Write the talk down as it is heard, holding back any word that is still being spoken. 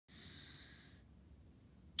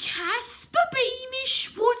Casper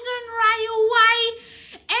Beamish Wooden Railway,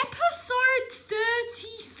 Episode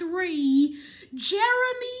 33,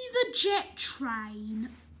 Jeremy the Jet Train.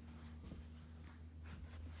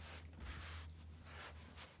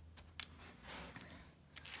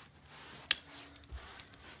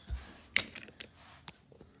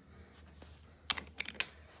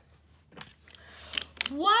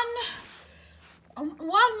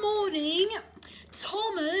 One morning,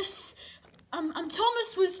 Thomas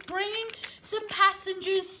was bringing some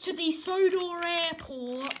passengers to the Sodor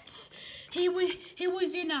Airport. He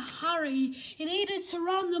was in a hurry. He needed to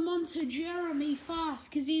run them onto Jeremy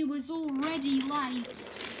fast because he was already late.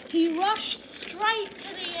 He rushed straight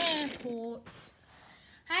to the airport.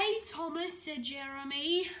 "Hey, Thomas," said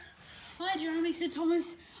Jeremy. "Hi, Jeremy," said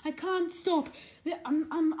Thomas. "I can't stop.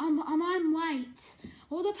 I'm late."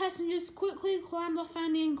 All the passengers quickly climbed off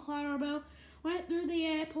Annie and Clarabelle, went through the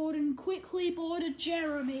airport and quickly boarded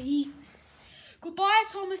Jeremy. "Goodbye,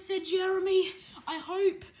 Thomas," said Jeremy. "I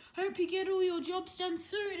hope you get all your jobs done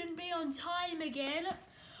soon and be on time again."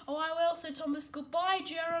 "Oh, I will," said Thomas. "Goodbye,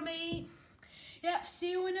 Jeremy." "Yep,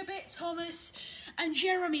 see you in a bit, Thomas." And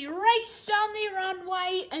Jeremy raced down the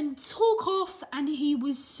runway and took off, and he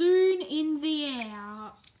was soon in the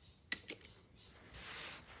air.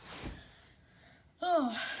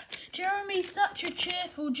 "Oh, Jeremy's such a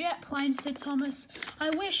cheerful jet plane," said Thomas. "I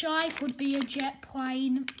wish I could be a jet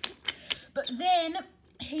plane." But then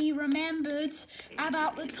he remembered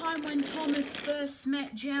about the time when Thomas first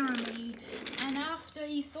met Jeremy, and after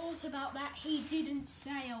he thought about that, he didn't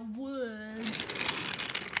say a word.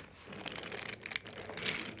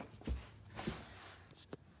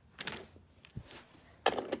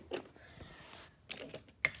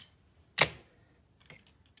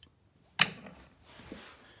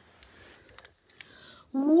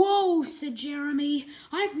 "Whoa," said Jeremy.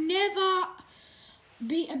 "I've never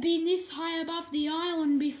been this high above the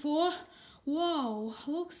island before. Whoa,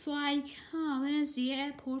 looks like, there's the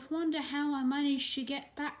airport. Wonder how I managed to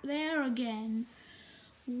get back there again.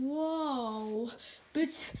 Whoa."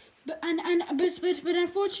 But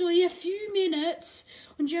unfortunately, a few minutes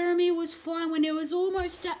when Jeremy was flying, when he was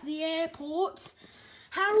almost at the airport,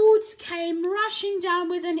 Harold came rushing down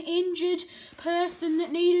with an injured person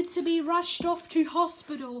that needed to be rushed off to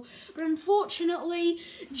hospital. But unfortunately,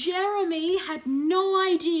 Jeremy had no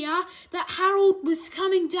idea that Harold was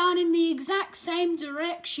coming down in the exact same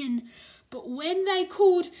direction. But when they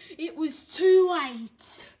called, it was too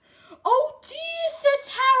late. "Oh dear," said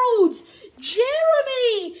Harold.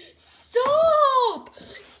 "Jeremy, stop!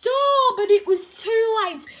 Stop!" But it was too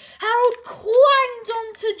late. Harold clanged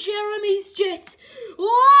onto Jeremy's jet.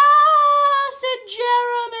 "Ah!" said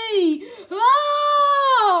Jeremy.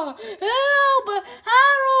 "Ah! Help!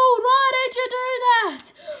 Harold, why did you do that?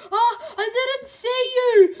 Oh, I didn't see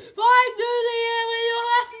you flying through the air with your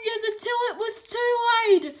passengers until it was too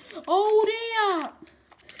late. Oh dear."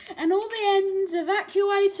 And all the ends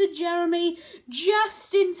evacuated Jeremy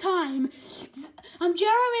just in time.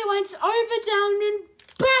 Jeremy went over down and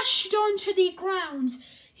bashed onto the ground.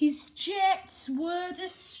 His jets were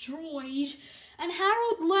destroyed, and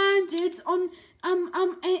Harold landed on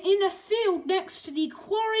in a field next to the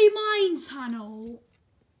quarry mine tunnel.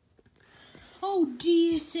 "Oh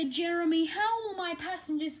dear," said Jeremy. "How will my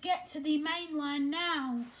passengers get to the mainland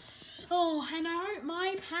now? Oh, and I hope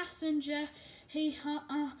my passenger, I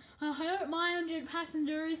hope my injured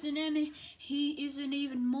passenger isn't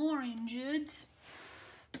even more injured."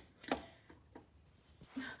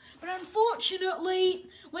 But unfortunately,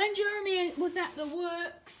 when Jeremy was at the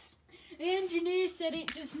works, the engineer said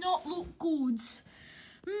it does not look good.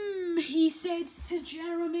 He said to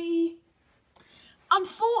Jeremy,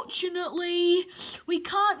 "Unfortunately, we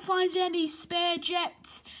can't find any spare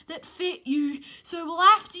jets that fit you, so we'll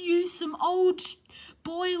have to use some old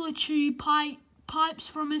boiler tube pipes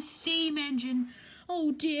from a steam engine."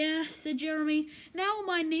 "Oh dear," said Jeremy. "Now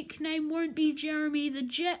my nickname won't be Jeremy the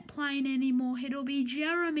Jet Plane anymore. It'll be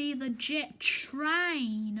Jeremy the Jet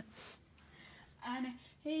Train." And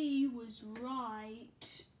he was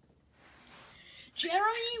right.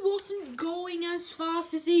 Jeremy wasn't going as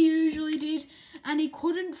fast as he usually did, and he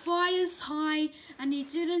couldn't fly as high, and he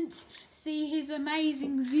didn't see his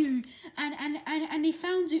amazing view, and he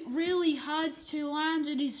found it really hard to land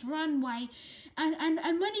at his runway.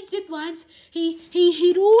 And when he did land,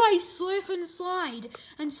 he'd always slip and slide,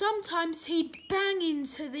 and sometimes he'd bang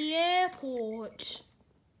into the airport.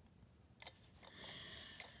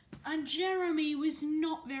 And Jeremy was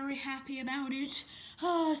not very happy about it.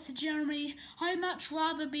 "Oh," said Jeremy, "I'd much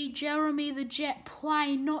rather be Jeremy the Jet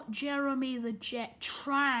Plane, not Jeremy the Jet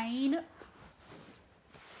Train."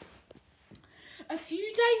 A few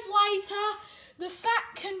days later, the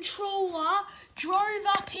Fat Controller drove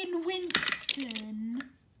up in Winston.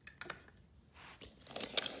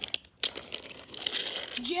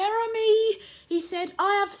 Jeremy, he said,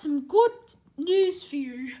 I have some good news for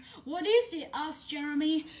you. What is it? Asked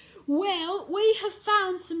Jeremy. Well, we have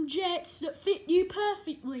found some jets that fit you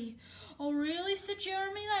perfectly. Oh, really? Said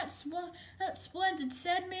Jeremy. That's splendid.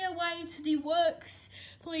 Send me away to the works,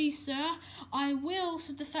 please, sir. I will,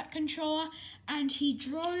 said the Fat Controller, and he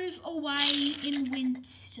drove away in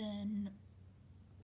Winston.